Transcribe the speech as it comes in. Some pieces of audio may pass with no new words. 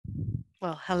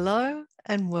Well, hello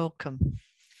and welcome.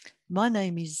 My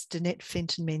name is Danette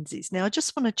Fenton Menzies. Now, I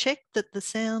just want to check that the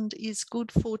sound is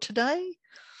good for today.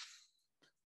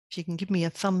 If you can give me a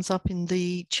thumbs up in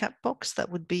the chat box, that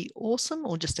would be awesome,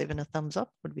 or just even a thumbs up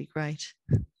would be great.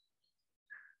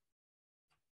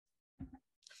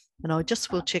 And I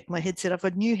just will check my headset. I've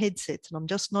got new headsets and I'm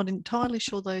just not entirely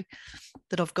sure though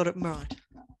that I've got it right.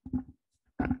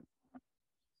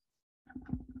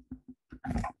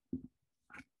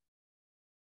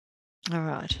 All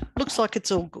right, looks like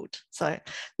it's all good. So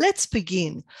let's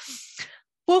begin.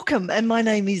 Welcome, and my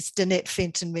name is Danette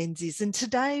Fenton Menzies, and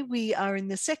today we are in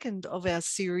the second of our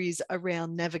series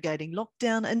around navigating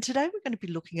lockdown, and today we're going to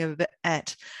be looking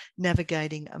at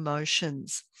navigating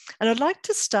emotions. And I'd like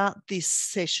to start this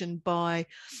session by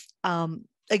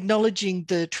acknowledging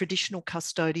the traditional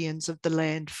custodians of the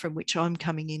land from which I'm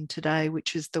coming in today,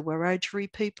 which is the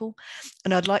Wiradjuri people.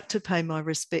 And I'd like to pay my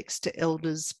respects to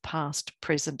elders past,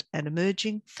 present and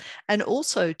emerging, and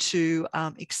also to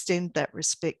extend that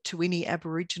respect to any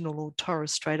Aboriginal or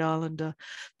Torres Strait Islander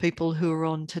people who are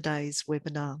on today's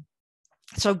webinar.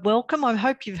 So welcome. I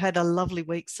hope you've had a lovely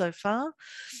week so far.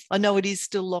 I know it is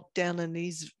still lockdown and it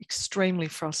is extremely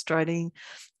frustrating.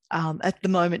 At the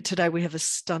moment today, we have a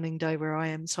stunning day where I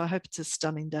am. So I hope it's a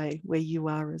stunning day where you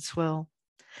are as well.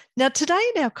 Now, today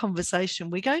in our conversation,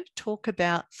 we're going to talk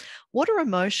about what are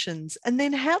emotions and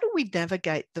then how do we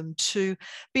navigate them to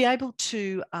be able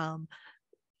to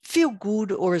feel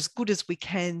good or as good as we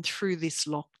can through this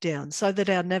lockdown so that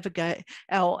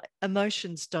our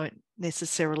emotions don't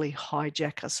necessarily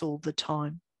hijack us all the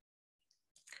time.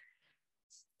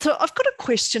 So I've got a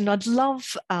question. I'd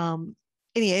love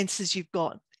any answers you've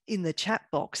got in the chat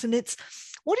box, and it's,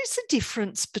 what is the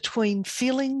difference between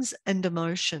feelings and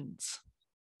emotions?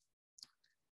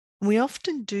 We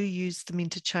often do use them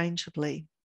interchangeably.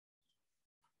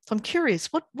 So I'm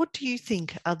curious, what do you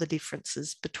think are the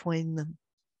differences between them?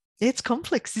 Yeah, it's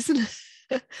complex, isn't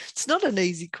it? It's not an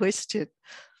easy question.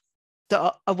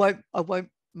 So I won't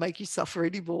make you suffer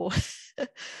anymore.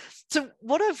 So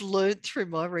what I've learned through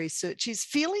my research is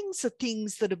feelings are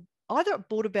things that are either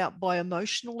brought about by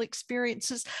emotional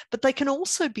experiences, but they can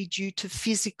also be due to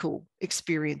physical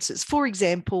experiences, for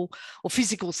example, or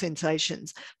physical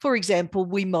sensations. For example,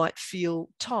 we might feel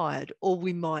tired or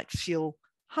we might feel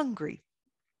hungry.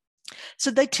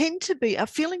 So our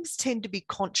feelings tend to be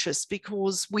conscious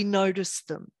because we notice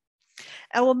them.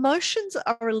 Our emotions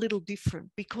are a little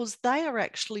different because they are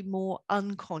actually more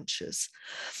unconscious.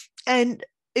 And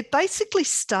it basically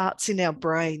starts in our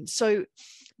brain. So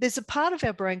there's a part of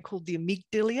our brain called the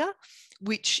amygdala,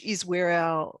 which is where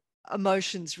our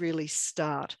emotions really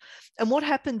start. And what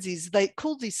happens is they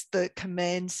call this the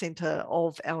command center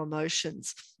of our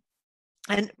emotions.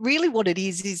 And really what it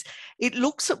is it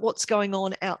looks at what's going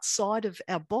on outside of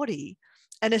our body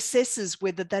and assesses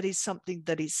whether that is something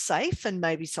that is safe and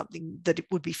maybe something that it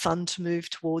would be fun to move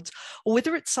towards, or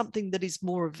whether it's something that is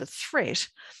more of a threat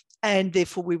and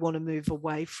therefore we want to move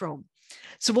away from.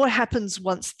 So what happens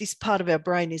once this part of our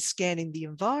brain is scanning the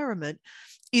environment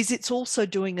is it's also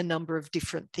doing a number of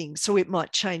different things. So it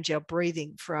might change our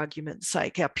breathing, for argument's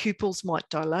sake. Our pupils might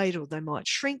dilate or they might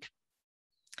shrink.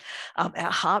 Our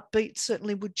heartbeat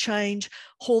certainly would change.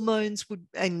 Hormones would,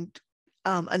 and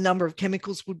a number of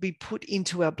chemicals would be put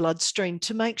into our bloodstream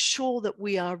to make sure that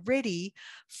we are ready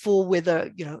for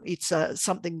whether it's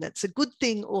something that's a good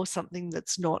thing or something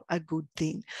that's not a good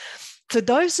thing. So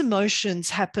those emotions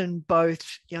happen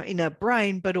both in our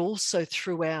brain, but also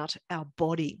throughout our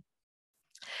body.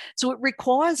 So it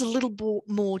requires a little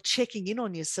more checking in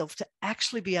on yourself to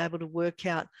actually be able to work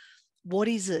out what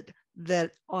is it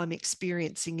that I'm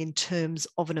experiencing in terms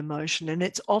of an emotion. And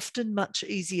it's often much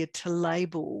easier to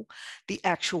label the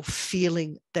actual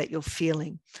feeling that you're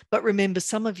feeling. But remember,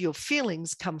 some of your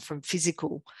feelings come from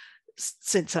physical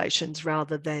sensations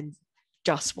rather than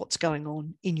just what's going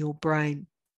on in your brain.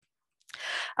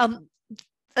 A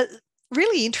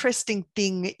really interesting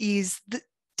thing is that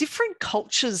different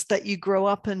cultures that you grow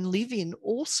up and live in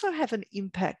also have an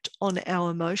impact on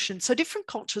our emotions. So different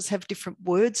cultures have different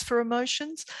words for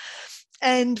emotions.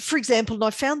 And for example, and I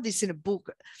found this in a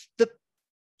book, the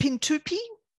Pintupi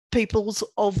peoples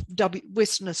of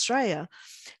Western Australia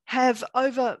have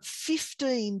over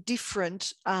 15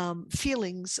 different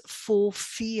feelings for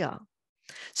fear.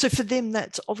 So for them,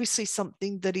 that's obviously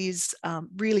something that is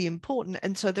really important.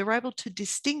 And so they're able to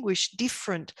distinguish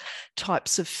different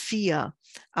types of fear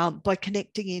by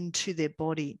connecting into their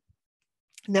body.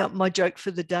 Now, my joke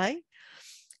for the day,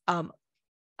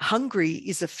 hungry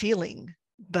is a feeling,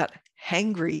 but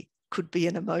hangry could be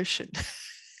an emotion.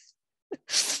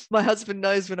 My husband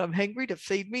knows when I'm hungry to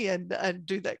feed me and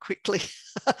do that quickly.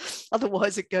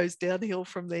 Otherwise, it goes downhill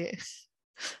from there.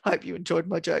 Hope you enjoyed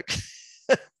my joke.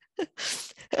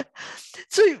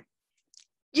 So,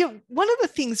 yeah, one of the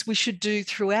things we should do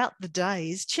throughout the day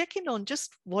is check in on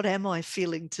just what am I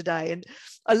feeling today. And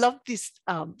I love this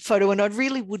photo, and I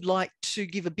really would like to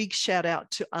give a big shout out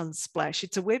to Unsplash.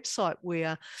 It's a website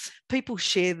where people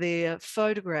share their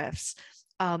photographs.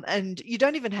 And you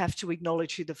don't even have to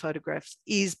acknowledge who the photograph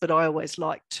is, but I always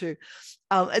like to.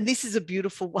 And this is a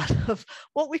beautiful one of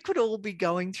what we could all be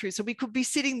going through. So we could be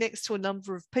sitting next to a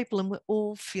number of people and we're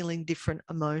all feeling different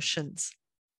emotions.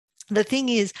 The thing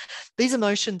is, these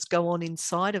emotions go on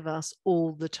inside of us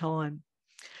all the time.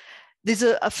 There's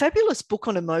a fabulous book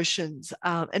on emotions,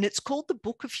 and it's called The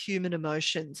Book of Human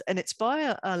Emotions, and it's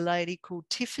by a lady called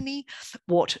Tiffany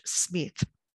Watt Smith.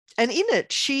 And in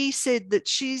it, she said that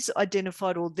she's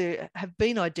identified, or there have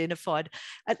been identified,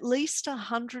 at least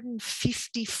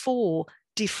 154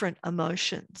 different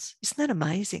emotions. Isn't that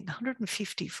amazing?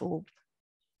 154.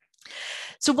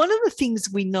 So one of the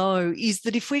things we know is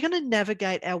that if we're going to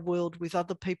navigate our world with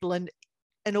other people and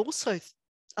also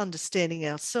understanding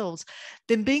ourselves,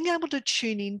 then being able to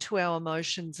tune into our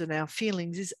emotions and our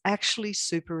feelings is actually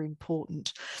super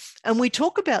important. And we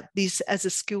talk about this as a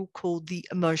skill called the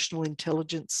emotional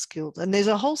intelligence skill. And there's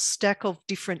a whole stack of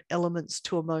different elements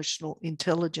to emotional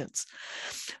intelligence.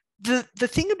 The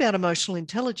thing about emotional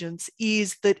intelligence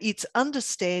is that it's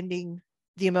understanding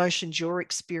the emotions you're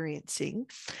experiencing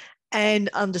and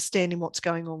understanding what's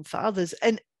going on for others,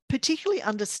 and particularly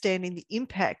understanding the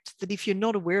impact that if you're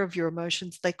not aware of your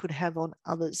emotions, they could have on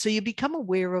others. So you become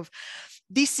aware of,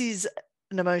 this is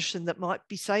an emotion that might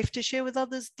be safe to share with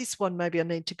others. This one, maybe I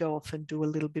need to go off and do a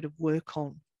little bit of work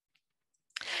on.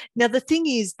 Now, the thing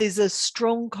is, there's a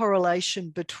strong correlation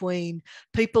between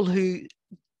people who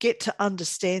get to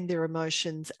understand their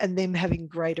emotions and them having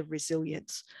greater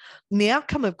resilience. And the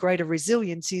outcome of greater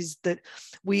resilience is that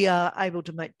we are able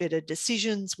to make better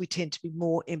decisions. We tend to be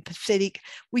more empathetic.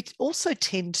 We also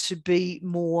tend to be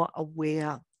more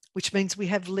aware, which means we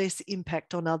have less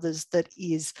impact on others. That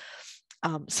is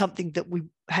something that we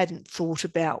hadn't thought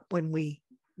about when we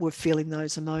were feeling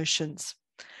those emotions.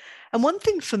 And one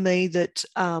thing for me that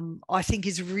I think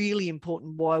is really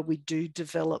important why we do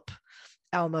develop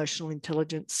our emotional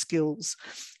intelligence skills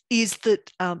is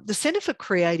that the Centre for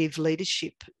Creative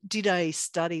Leadership did a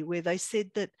study where they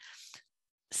said that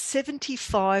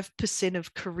 75%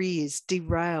 of careers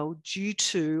derail due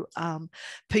to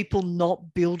people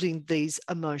not building these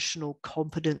emotional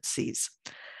competencies.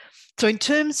 So in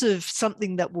terms of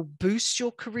something that will boost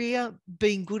your career,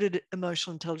 being good at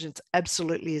emotional intelligence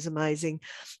absolutely is amazing.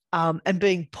 And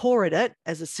being poor at it,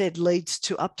 as I said, leads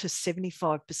to up to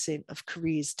 75% of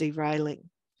careers derailing.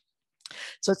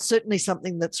 So it's certainly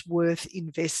something that's worth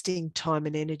investing time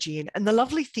and energy in. And the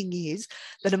lovely thing is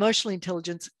that emotional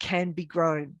intelligence can be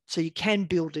grown. So you can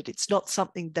build it. It's not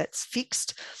something that's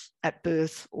fixed at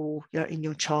birth or in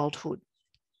your childhood.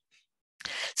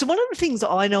 So one of the things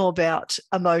I know about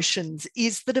emotions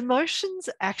is that emotions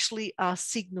actually are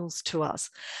signals to us.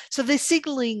 So they're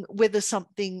signaling whether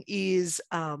something is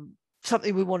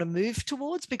something we want to move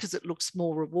towards because it looks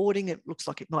more rewarding. It looks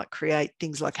like it might create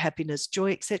things like happiness,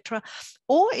 joy, etc.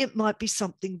 Or it might be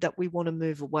something that we want to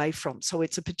move away from. So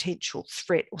it's a potential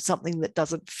threat or something that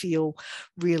doesn't feel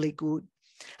really good.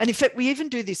 And in fact, we even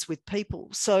do this with people.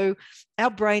 So our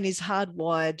brain is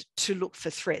hardwired to look for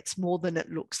threats more than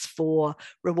it looks for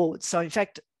rewards. So in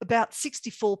fact, about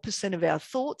 64% of our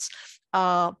thoughts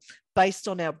are based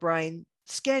on our brain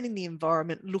scanning the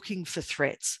environment, looking for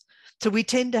threats. So we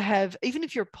tend to have, even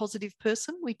if you're a positive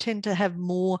person, we tend to have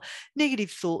more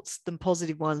negative thoughts than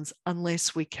positive ones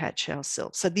unless we catch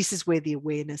ourselves. So this is where the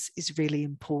awareness is really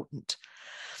important.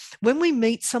 When we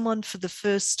meet someone for the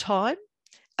first time,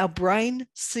 our brain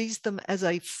sees them as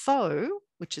a foe,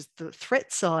 which is the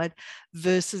threat side,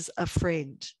 versus a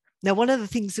friend. Now, one of the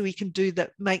things that we can do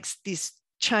that makes this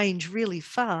change really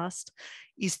fast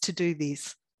is to do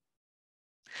this.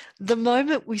 The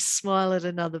moment we smile at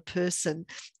another person,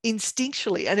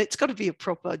 instinctually, and it's got to be a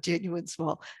proper, genuine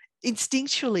smile,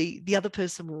 instinctually, the other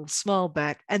person will smile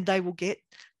back and they will get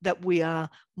that we are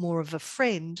more of a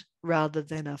friend rather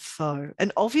than a foe.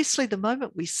 And obviously, the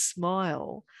moment we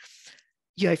smile,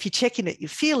 if you check in at your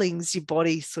feelings, your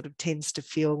body sort of tends to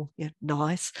feel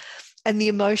nice. And the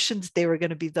emotions there are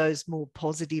going to be those more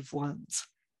positive ones.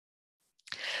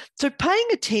 So paying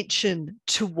attention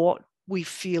to what we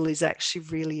feel is actually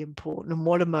really important and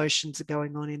what emotions are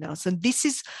going on in us. And this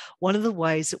is one of the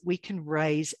ways that we can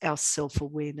raise our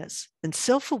self-awareness. And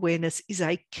self-awareness is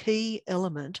a key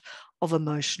element of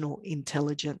emotional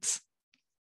intelligence.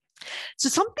 So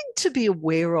something to be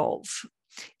aware of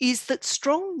is that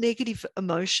strong negative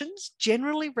emotions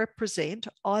generally represent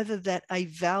either that a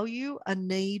value, a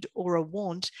need, or a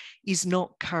want is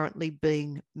not currently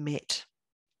being met.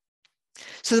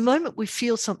 So the moment we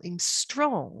feel something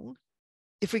strong,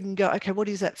 if we can go, okay, what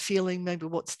is that feeling? Maybe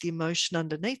what's the emotion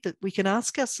underneath it? We can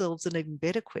ask ourselves an even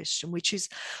better question, which is,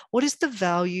 what is the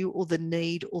value or the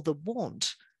need or the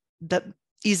want that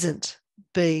isn't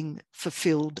being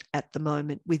fulfilled at the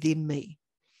moment within me?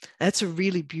 That's a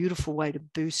really beautiful way to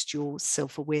boost your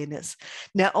self-awareness.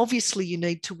 Now, obviously, you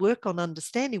need to work on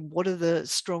understanding what are the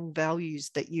strong values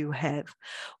that you have,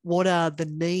 what are the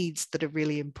needs that are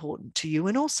really important to you,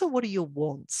 and also what are your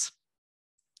wants.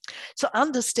 So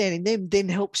understanding them then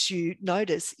helps you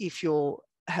notice if you're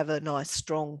have a nice,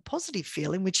 strong, positive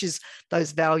feeling, which is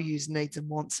those values, needs, and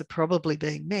wants are probably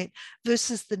being met,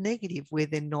 versus the negative where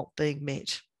they're not being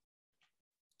met.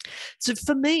 So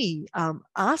for me,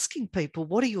 asking people,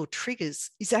 what are your triggers,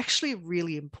 is actually a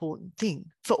really important thing.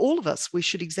 For all of us, we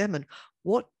should examine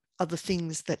what are the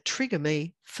things that trigger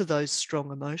me for those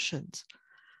strong emotions.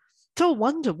 So I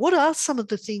wonder, what are some of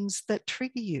the things that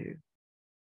trigger you?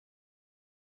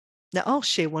 Now, I'll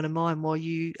share one of mine while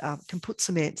you can put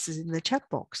some answers in the chat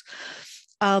box.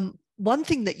 One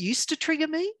thing that used to trigger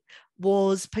me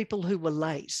was people who were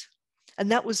late. And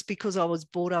that was because I was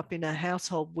brought up in a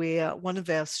household where one of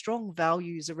our strong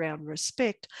values around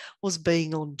respect was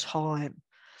being on time.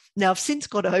 Now, I've since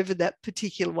got over that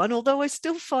particular one, although I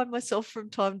still find myself from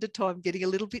time to time getting a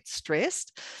little bit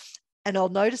stressed. And I'll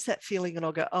notice that feeling and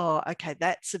I'll go, oh, okay,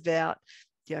 that's about,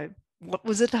 what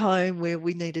was at home where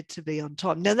we needed to be on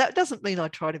time. Now, that doesn't mean I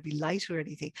try to be late or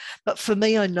anything, but for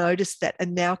me, I noticed that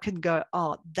and now can go,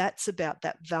 oh, that's about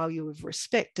that value of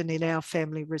respect. And in our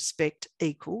family, respect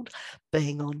equaled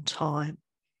being on time.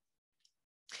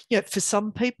 For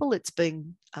some people, it's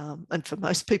being, and for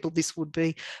most people, this would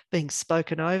be being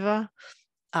spoken over.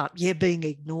 Being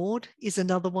ignored is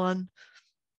another one.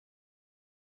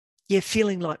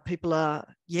 Feeling like people are,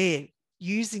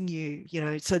 using you,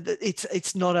 so that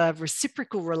it's not a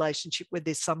reciprocal relationship where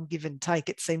there's some give and take.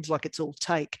 It seems like it's all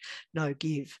take, no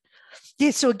give.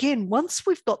 So again, once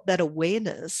we've got that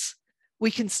awareness,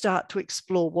 we can start to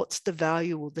explore what's the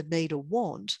value or the need or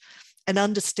want, and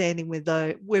understanding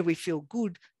where we feel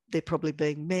good, they're probably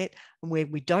being met, and where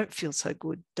we don't feel so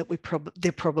good, that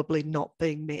they're probably not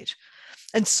being met.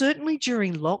 And certainly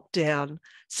during lockdown,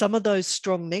 some of those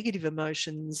strong negative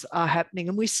emotions are happening.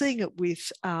 And we're seeing it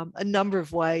with a number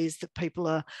of ways that people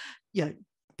are,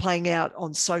 playing out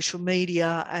on social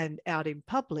media and out in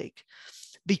public,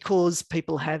 because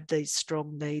people have these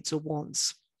strong needs or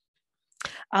wants.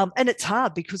 And it's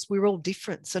hard because we're all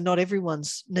different. So not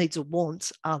everyone's needs or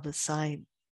wants are the same.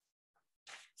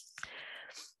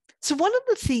 So one of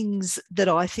the things that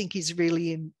I think is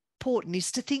really important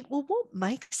is to think, well, what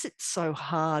makes it so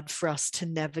hard for us to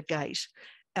navigate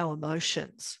our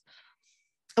emotions?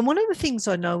 And one of the things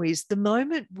I know is the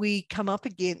moment we come up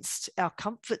against our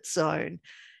comfort zone,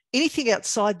 anything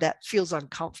outside that feels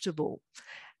uncomfortable.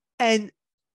 And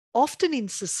often in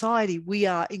society, we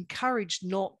are encouraged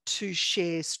not to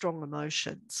share strong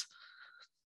emotions.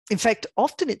 In fact,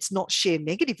 often it's not share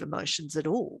negative emotions at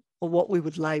all, or what we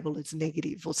would label as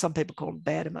negative, or some people call them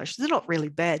bad emotions. They're not really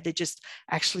bad. They're just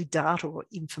actually data or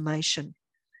information.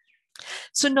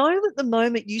 So know that the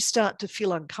moment you start to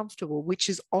feel uncomfortable, which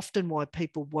is often why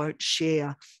people won't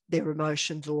share their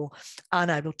emotions or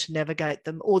aren't able to navigate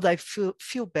them, or they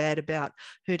feel bad about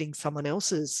hurting someone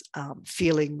else's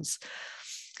feelings,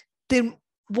 then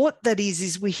what that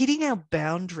is we're hitting our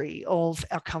boundary of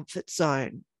our comfort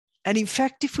zone. And in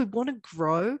fact, if we want to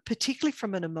grow, particularly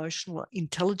from an emotional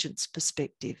intelligence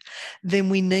perspective, then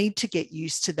we need to get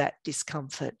used to that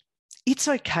discomfort. It's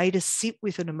okay to sit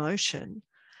with an emotion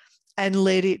and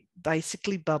let it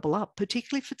basically bubble up,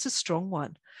 particularly if it's a strong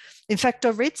one. In fact, I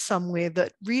read somewhere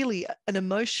that really an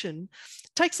emotion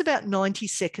takes about 90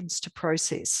 seconds to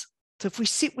process. So if we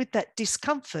sit with that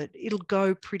discomfort, it'll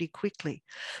go pretty quickly.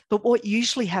 But what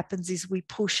usually happens is we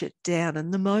push it down.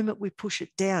 And the moment we push it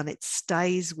down, it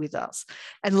stays with us.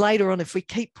 And later on, if we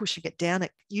keep pushing it down, it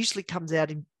usually comes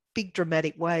out in big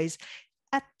dramatic ways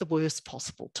at the worst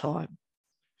possible time.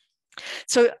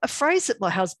 So a phrase that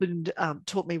my husband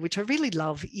taught me, which I really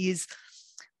love, is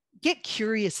get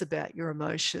curious about your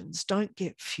emotions. Don't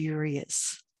get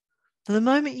furious. So the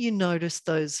moment you notice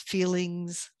those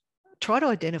feelings, try to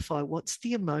identify what's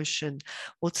the emotion,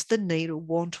 what's the need or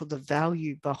want or the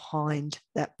value behind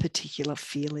that particular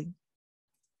feeling.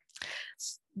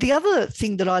 The other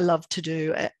thing that I love to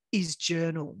do is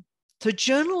journal. So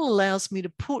journal allows me to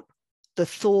put the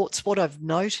thoughts, what I've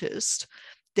noticed,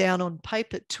 down on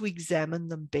paper to examine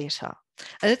them better.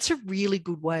 And it's a really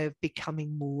good way of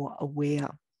becoming more aware.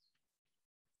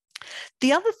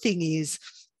 The other thing is,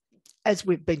 as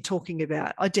we've been talking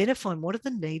about, identifying what are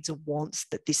the needs or wants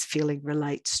that this feeling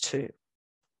relates to.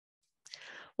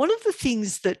 One of the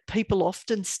things that people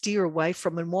often steer away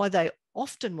from and why they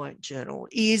often won't journal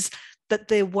is that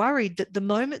they're worried that the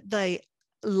moment they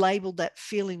label that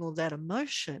feeling or that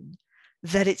emotion,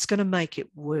 that it's going to make it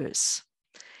worse.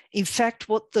 In fact,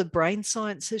 what the brain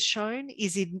science has shown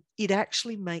is it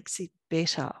actually makes it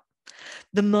better.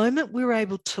 The moment we're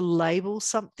able to label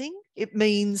something, it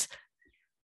means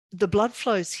the blood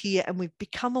flows here and we've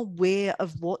become aware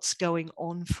of what's going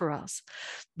on for us.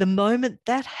 The moment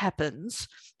that happens,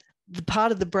 the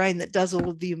part of the brain that does all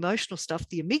of the emotional stuff,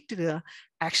 the amygdala,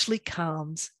 actually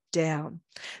calms down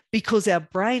because our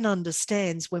brain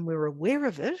understands when we're aware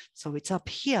of it, so it's up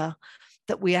here,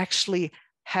 that we actually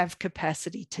have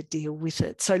capacity to deal with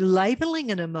it. So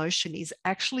labeling an emotion is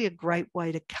actually a great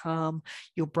way to calm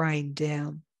your brain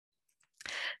down.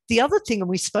 The other thing, and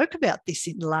we spoke about this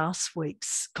in last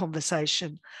week's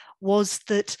conversation, was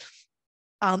that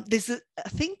there's a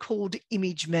thing called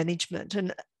image management.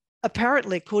 And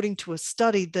apparently, according to a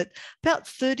study, that about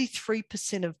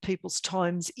 33% of people's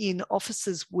times in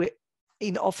offices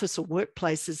in office or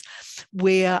workplaces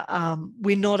where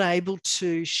we're not able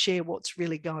to share what's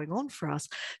really going on for us,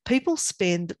 people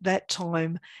spend that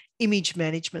time image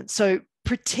management. So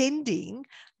pretending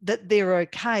that they're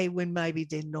okay when maybe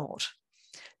they're not.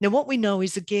 Now, what we know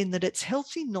is, again, that it's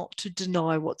healthy not to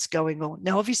deny what's going on.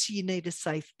 Now, obviously, you need a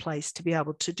safe place to be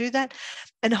able to do that.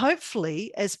 And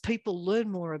hopefully, as people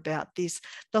learn more about this,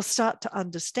 they'll start to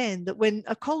understand that when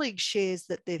a colleague shares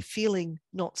that they're feeling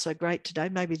not so great today,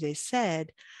 maybe they're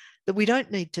sad, that we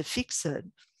don't need to fix it,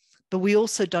 but we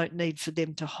also don't need for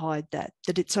them to hide that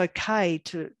it's okay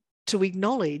to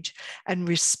acknowledge and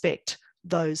respect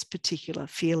those particular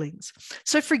feelings.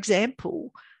 So, for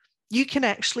example, you can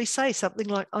actually say something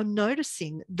like, I'm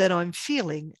noticing that I'm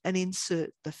feeling, and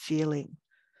insert the feeling.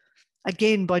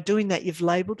 Again, by doing that, you've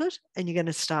labelled it and you're going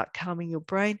to start calming your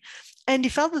brain. And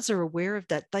if others are aware of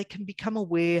that, they can become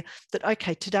aware that,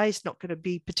 okay, today's not going to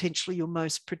be potentially your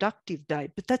most productive day,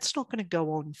 but that's not going to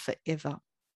go on forever.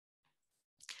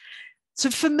 So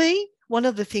for me, one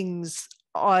of the things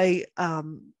I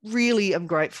really am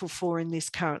grateful for in this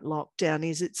current lockdown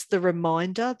is it's the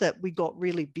reminder that we got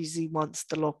really busy once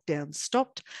the lockdown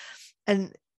stopped.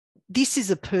 And this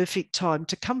is a perfect time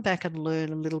to come back and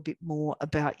learn a little bit more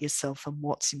about yourself and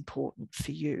what's important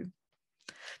for you.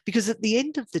 Because at the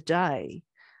end of the day,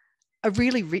 a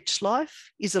really rich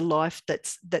life is a life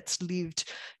that's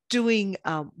lived doing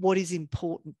what is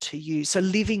important to you. So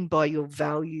living by your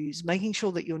values, making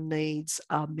sure that your needs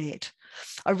are met.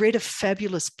 I read a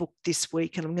fabulous book this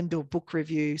week, and I'm going to do a book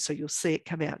review, so you'll see it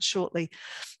come out shortly,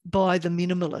 by the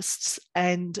minimalists.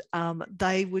 And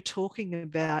they were talking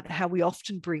about how we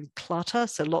often bring clutter,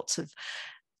 so lots of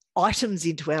items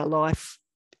into our life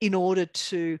in order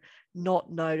to not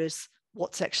notice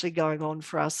what's actually going on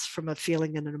for us from a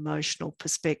feeling and an emotional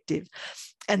perspective.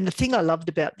 And the thing I loved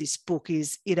about this book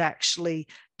is it actually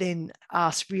then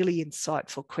asks really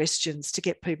insightful questions to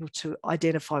get people to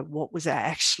identify what was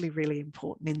actually really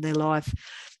important in their life.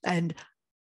 And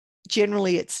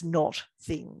generally it's not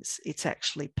things, it's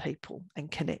actually people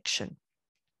and connection.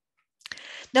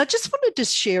 Now, I just wanted to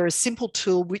share a simple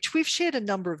tool, which we've shared a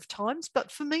number of times,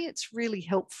 but for me, it's really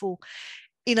helpful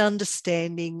in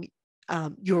understanding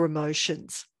your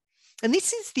emotions. And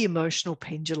this is the emotional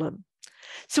pendulum.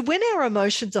 So when our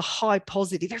emotions are high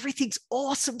positive, everything's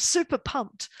awesome, super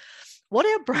pumped, what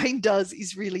our brain does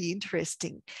is really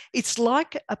interesting. It's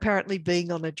like apparently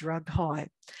being on a drug high.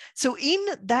 So in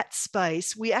that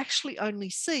space, we actually only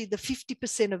see the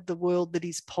 50% of the world that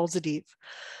is positive.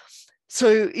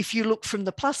 So if you look from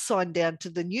the plus sign down to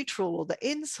the neutral or the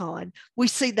N sign, we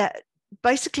see that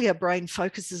basically our brain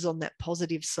focuses on that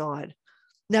positive side.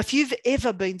 Now, if you've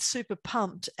ever been super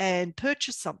pumped and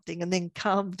purchased something and then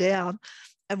calmed down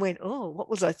and went, oh, what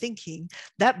was I thinking?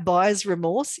 That buyer's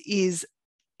remorse is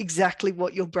exactly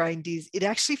what your brain did. It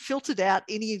actually filtered out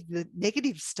any of the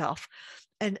negative stuff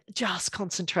and just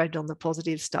concentrated on the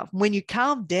positive stuff. When you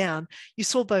calmed down, you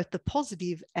saw both the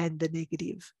positive and the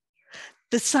negative.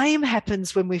 The same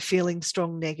happens when we're feeling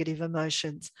strong negative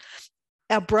emotions.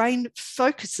 our brain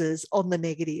focuses on the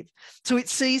negative. So it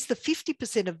sees the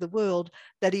 50% of the world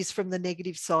that is from the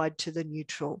negative side to the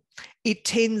neutral. It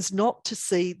tends not to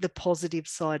see the positive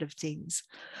side of things.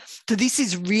 So this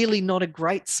is really not a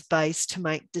great space to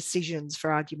make decisions,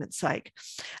 for argument's sake.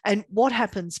 And what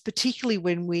happens, particularly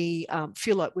when we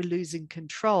feel like we're losing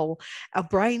control, our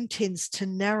brain tends to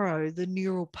narrow the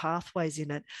neural pathways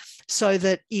in it so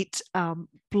that it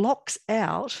blocks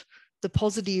out the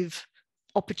positive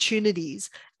opportunities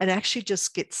and actually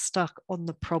just gets stuck on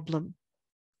the problem.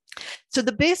 So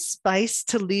the best space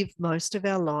to live most of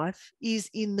our life is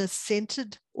in the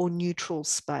centered or neutral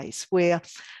space where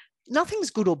nothing's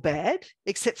good or bad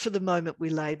except for the moment we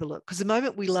label it. Because the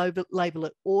moment we label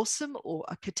it awesome or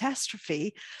a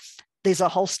catastrophe, there's a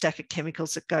whole stack of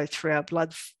chemicals that go through our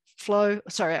blood flow,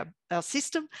 our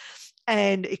system,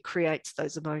 and it creates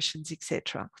those emotions,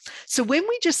 etc. So when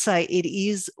we just say it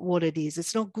is what it is,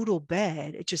 it's not good or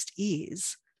bad, it just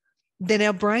is, then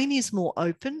our brain is more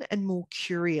open and more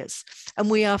curious, and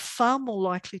we are far more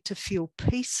likely to feel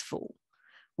peaceful,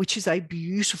 which is a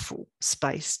beautiful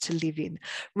space to live in,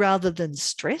 rather than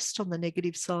stressed on the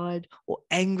negative side, or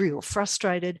angry or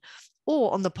frustrated,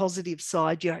 or on the positive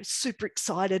side, super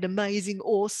excited, amazing,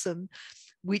 awesome,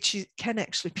 which can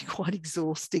actually be quite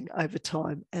exhausting over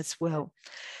time as well.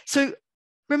 So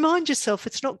remind yourself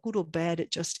it's not good or bad, it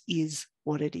just is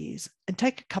what it is. And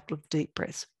take a couple of deep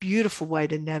breaths. Beautiful way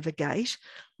to navigate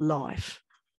life.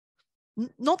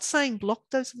 Not saying block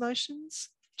those emotions,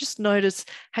 just notice,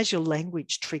 has your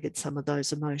language triggered some of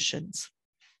those emotions?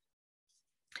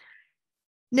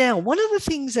 Now, one of the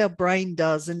things our brain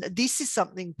does, and this is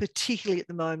something particularly at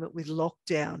the moment with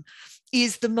lockdown,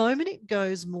 is the moment it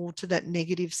goes more to that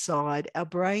negative side, our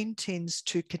brain tends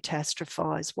to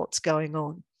catastrophize what's going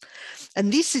on.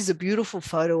 And this is a beautiful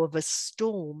photo of a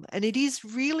storm. And it is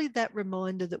really that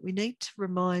reminder that we need to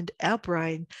remind our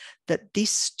brain that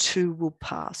this too will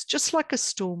pass. Just like a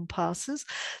storm passes,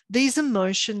 these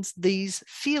emotions, these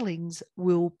feelings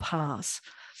will pass.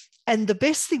 And the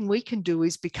best thing we can do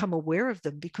is become aware of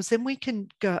them, because then we can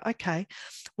go, okay,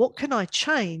 what can I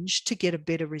change to get a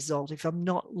better result if I'm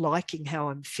not liking how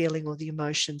I'm feeling or the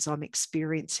emotions I'm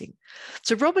experiencing?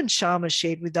 So Robin Sharma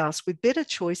shared with us, with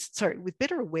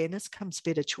better awareness comes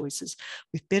better choices.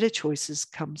 With better choices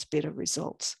comes better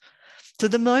results. So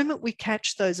the moment we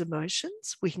catch those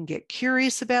emotions, we can get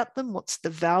curious about them. What's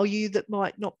the value that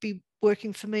might not be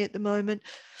working for me at the moment?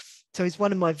 So is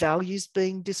one of my values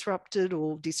being disrupted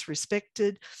or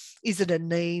disrespected? Is it a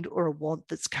need or a want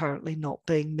that's currently not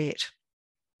being met?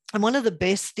 And one of the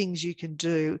best things you can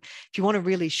do, if you want a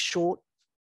really short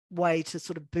way to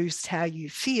sort of boost how you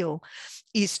feel,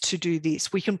 is to do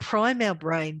this. We can prime our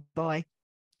brain by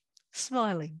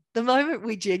smiling. The moment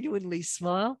we genuinely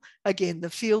smile, again, the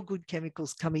feel-good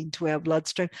chemicals come into our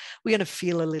bloodstream, we're going to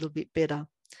feel a little bit better.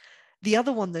 The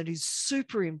other one that is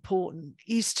super important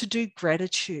is to do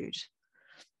gratitude,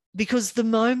 because the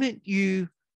moment you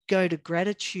go to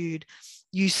gratitude,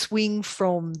 you swing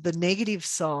from the negative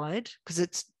side, because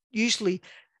it's usually,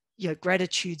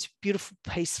 gratitude's beautiful,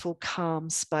 peaceful, calm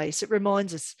space. It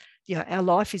reminds us, our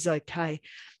life is okay,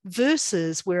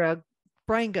 versus where our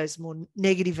brain goes more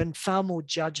negative and far more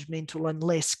judgmental and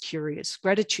less curious.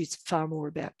 Gratitude's far more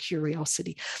about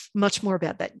curiosity, much more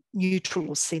about that neutral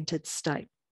or centered state.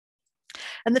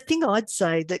 And the thing I'd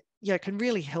say that can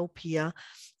really help here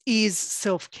is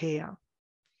self-care.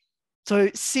 So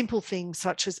simple things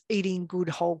such as eating good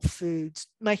whole foods,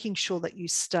 making sure that you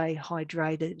stay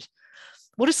hydrated.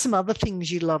 What are some other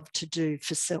things you love to do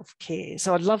for self-care?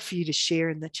 So I'd love for you to share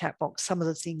in the chat box some of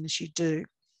the things you do.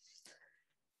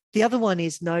 The other one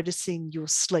is noticing your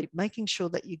sleep, making sure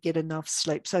that you get enough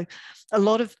sleep. So a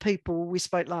lot of people, we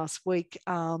spoke last week,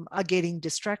 are getting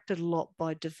distracted a lot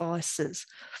by devices.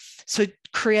 So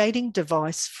creating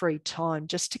device-free time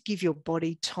just to give your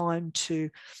body time to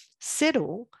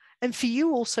settle, and for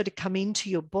you also to come into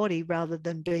your body rather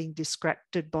than being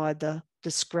distracted by the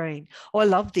screen. Oh, I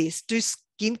love this. Do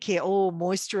skincare, or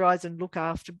moisturize and look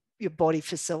after your body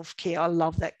for self-care. I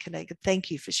love that, Kanika.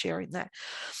 Thank you for sharing that.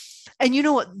 And you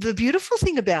know what? The beautiful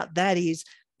thing about that is,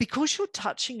 because you're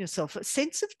touching yourself, a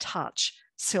sense of touch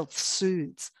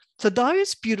self-soothes. So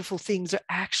those beautiful things are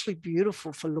actually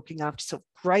beautiful for looking after yourself.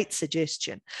 Great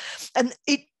suggestion. And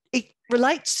it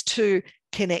relates to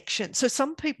connection. So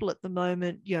some people at the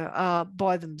moment, are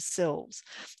by themselves.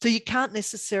 So you can't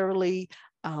necessarily,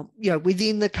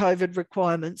 within the COVID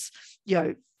requirements,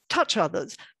 touch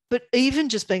others. But even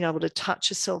just being able to touch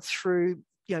yourself through,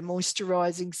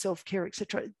 moisturizing, self-care,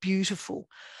 etc., beautiful.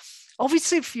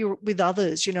 Obviously, if you're with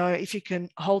others, if you can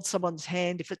hold someone's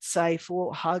hand, if it's safe,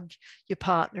 or hug your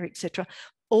partner, etc.,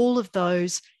 all of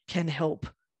those can help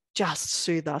just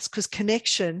soothe us, because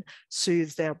connection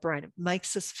soothes our brain. It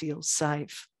makes us feel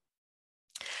safe.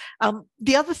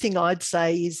 The other thing I'd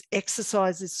say is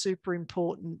exercise is super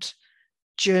important.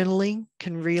 Journaling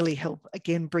can really help,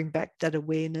 again, bring back that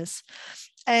awareness.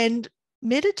 And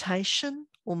meditation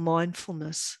or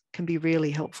mindfulness can be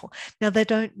really helpful. Now, they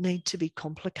don't need to be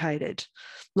complicated.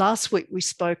 Last week, we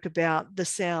spoke about the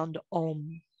sound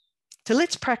Om. So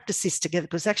let's practice this together,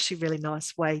 because it's actually a really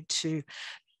nice way to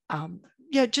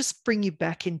just bring you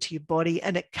back into your body,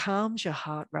 and it calms your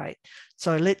heart rate.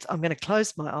 So I'm going to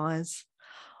close my eyes.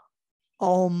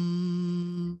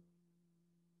 Om.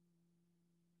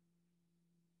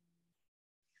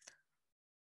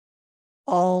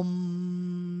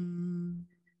 Om.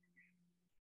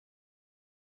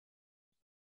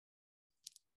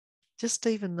 Just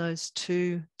even those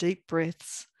 2 deep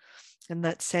breaths and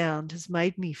that sound has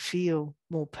made me feel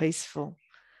more peaceful.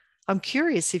 I'm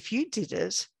curious, if you did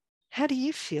it, how do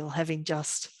you feel having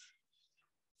just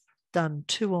done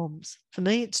 2 Oms? For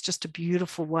me, it's just a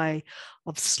beautiful way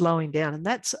of slowing down. And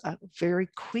that's a very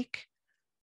quick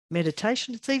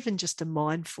meditation. It's even just a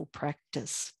mindful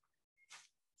practice.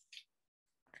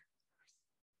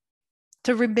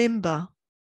 To remember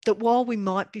that while we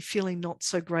might be feeling not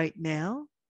so great now,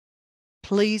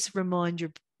 please remind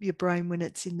your brain when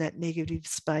it's in that negative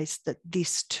space that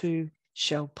this too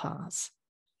shall pass.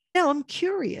 Now, I'm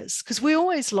curious, because we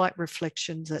always like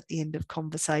reflections at the end of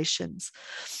conversations.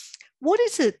 What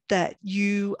is it that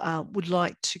you would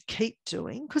like to keep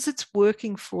doing because it's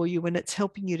working for you and it's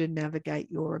helping you to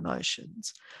navigate your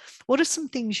emotions? What are some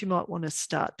things you might want to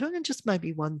start doing, and just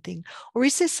maybe one thing? Or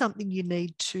is there something you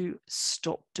need to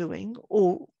stop doing,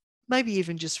 or maybe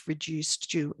even just reduce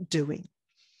doing?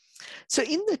 So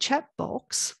in the chat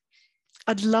box,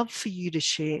 I'd love for you to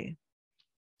share.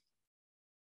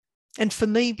 And for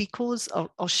me, because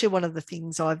I'll share one of the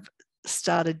things I've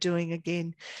started doing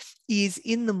again, is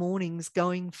in the mornings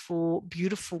going for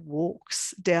beautiful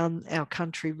walks down our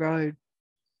country road.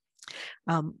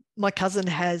 My cousin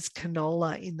has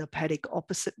canola in the paddock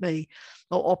opposite me,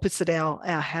 or opposite our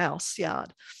house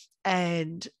yard.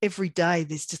 And every day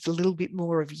there's just a little bit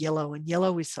more of yellow, and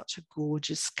yellow is such a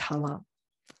gorgeous colour.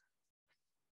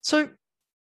 So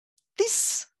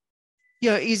this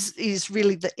is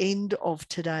really the end of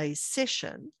today's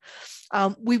session.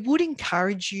 We would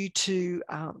encourage you to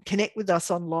connect with us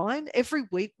online. Every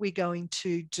week we're going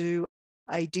to do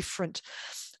a different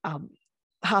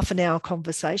half an hour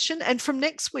conversation. And from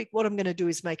next week, what I'm going to do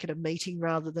is make it a meeting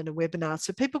rather than a webinar,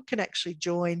 so people can actually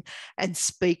join and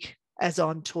speak as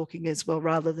I'm talking as well,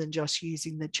 rather than just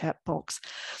using the chat box.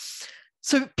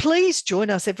 So please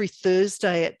join us every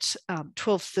Thursday at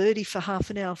 12:30 for half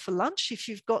an hour for lunch if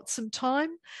you've got some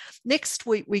time. Next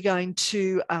week, we're going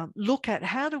to look at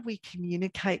how do we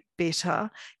communicate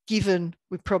better, given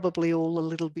we're probably all a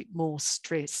little bit more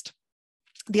stressed.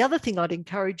 The other thing I'd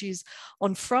encourage is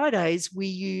on Fridays, we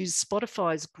use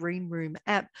Spotify's Green Room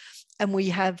app, and we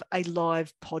have a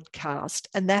live podcast,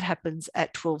 and that happens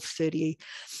at 12:30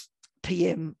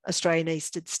 p.m. Australian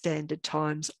Eastern Standard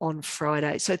Times on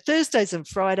Friday. So Thursdays and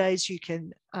Fridays, you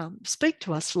can speak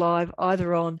to us live,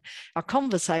 either on our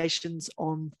conversations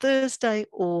on Thursday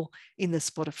or in the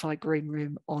Spotify Green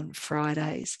Room on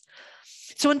Fridays.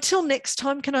 So until next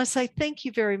time, can I say thank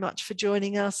you very much for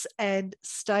joining us, and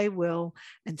stay well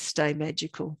and stay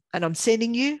magical. And I'm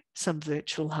sending you some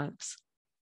virtual hugs.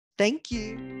 Thank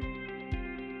you.